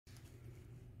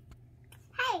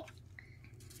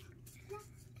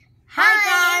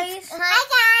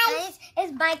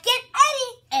Mike and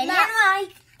Eddie. Eddie and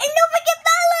Mike. And don't forget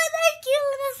Bella, their cute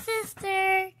little sister.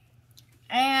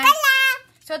 And Bella.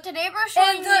 so today we're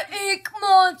showing the ink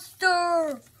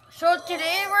monster. So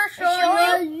today we're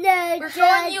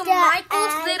showing you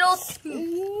Michael's little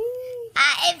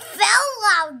it fell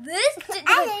out this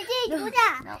today.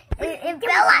 It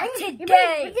fell out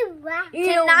today.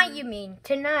 Tonight, you mean?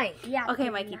 Tonight. Yeah.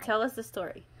 Okay, Mikey, tell us the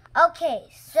story. Okay,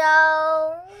 so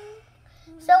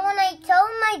when I told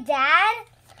my dad,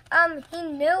 he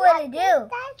knew what to do.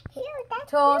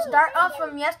 So start off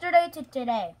from yesterday to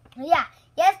today. Yeah,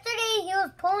 yesterday he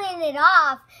was pulling it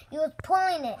off. He was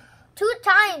pulling it 2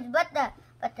 times, but the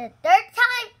 3rd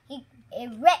time it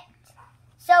ripped.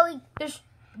 So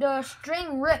the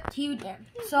string ripped.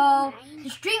 So the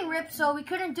string ripped. So we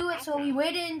couldn't do it. So we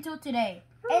waited until today.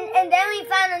 And then we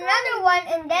found another one,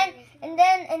 and then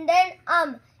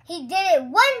he did it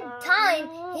 1 time.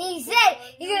 He said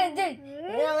he's gonna do it.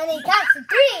 When he counts to 3,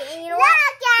 and you know what?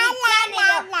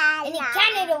 He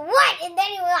counted to 1, and then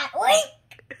he was like, wait.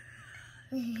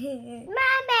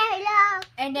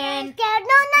 And then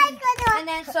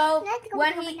so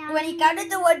when he counted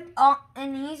the 1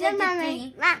 and he said the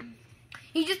 3,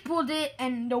 he just pulled it,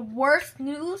 and the worst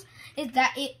news is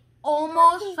that it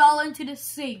almost fell into the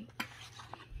sink.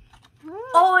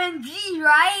 OMG,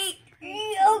 right?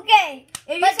 Okay.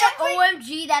 If you said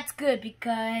OMG, that's good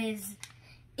because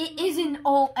it isn't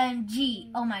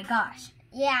OMG. Oh my gosh.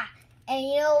 Yeah. And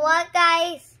you know what,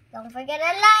 guys? Don't forget to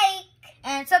like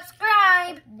and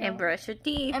subscribe And brush your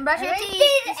teeth. and brush your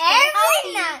teeth.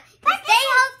 Every night. Stay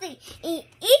healthy.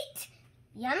 Eat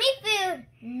yummy food,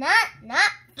 not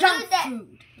Junk food that.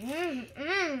 food.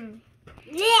 Mm-mm.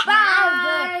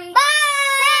 Bye. Bye.